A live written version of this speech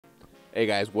Hey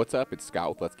guys, what's up? It's Scott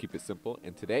with Let's Keep It Simple,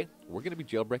 and today we're going to be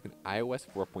jailbreaking iOS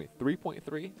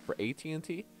 4.3.3 for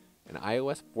AT&T and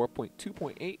iOS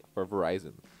 4.2.8 for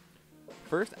Verizon.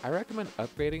 First, I recommend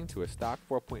upgrading to a stock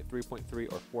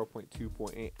 4.3.3 or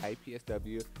 4.2.8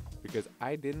 ipsw because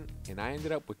I didn't, and I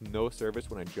ended up with no service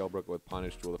when I jailbroke with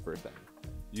Punish Tool the first time.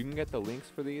 You can get the links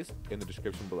for these in the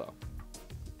description below.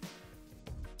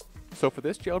 So for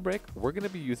this jailbreak, we're going to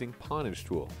be using Punish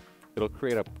Tool. It'll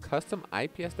create a custom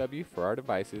ipsw for our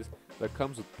devices that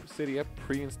comes with Cydia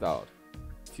pre-installed.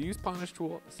 To use Punish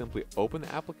Tool, simply open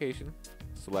the application,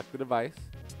 select the device,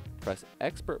 press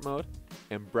Expert Mode,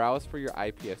 and browse for your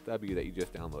ipsw that you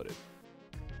just downloaded.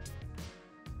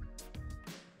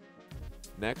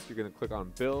 Next, you're going to click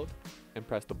on Build and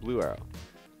press the blue arrow.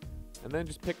 And then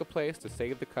just pick a place to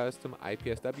save the custom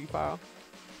ipsw file.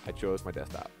 I chose my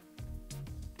desktop.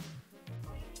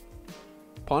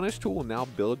 Punish Tool will now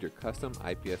build your custom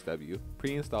ipsw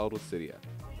pre-installed with Cydia.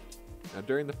 Now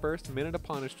during the first minute of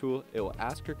Punish Tool, it will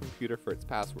ask your computer for its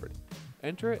password.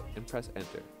 Enter it and press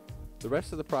enter. The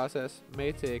rest of the process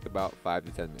may take about 5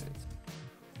 to 10 minutes.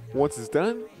 Once it's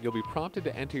done, you'll be prompted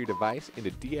to enter your device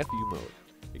into DFU mode.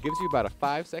 It gives you about a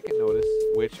 5-second notice,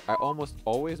 which I almost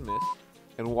always miss,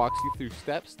 and walks you through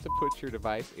steps to put your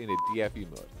device into DFU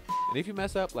mode. And if you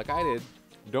mess up like I did,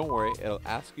 don't worry, it'll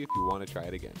ask you if you want to try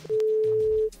it again.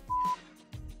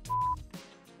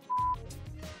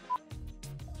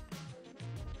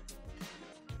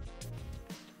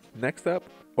 Next up,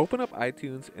 open up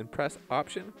iTunes and press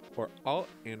Option or Alt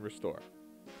and Restore.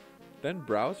 Then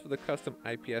browse for the custom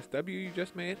ipsw you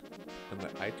just made and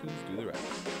let iTunes do the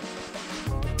rest.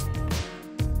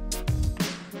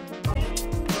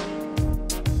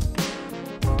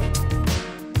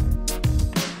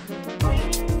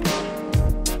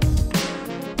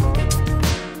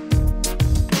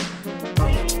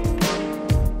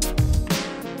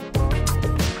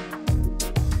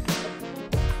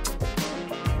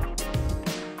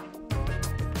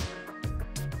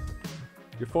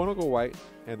 Your phone will go white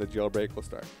and the jailbreak will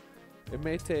start. It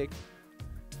may take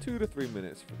 2 to 3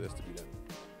 minutes for this to be done.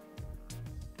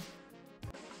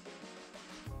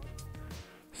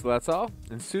 So that's all,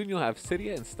 and soon you'll have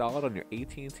Cydia installed on your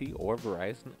AT&T or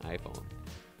Verizon iPhone.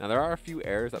 Now there are a few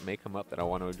errors that may come up that I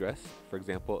want to address. For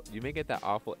example, you may get that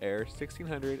awful error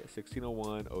 1600,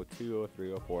 1601, 02,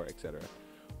 03, 04, etc.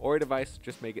 Or a device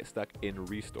just may get stuck in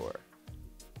restore.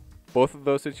 Both of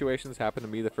those situations happened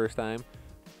to me the first time.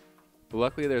 But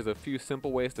luckily there's a few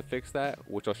simple ways to fix that,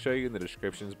 which I'll show you in the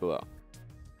descriptions below.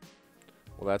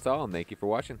 Well, that's all, and thank you for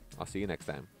watching. I'll see you next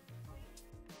time.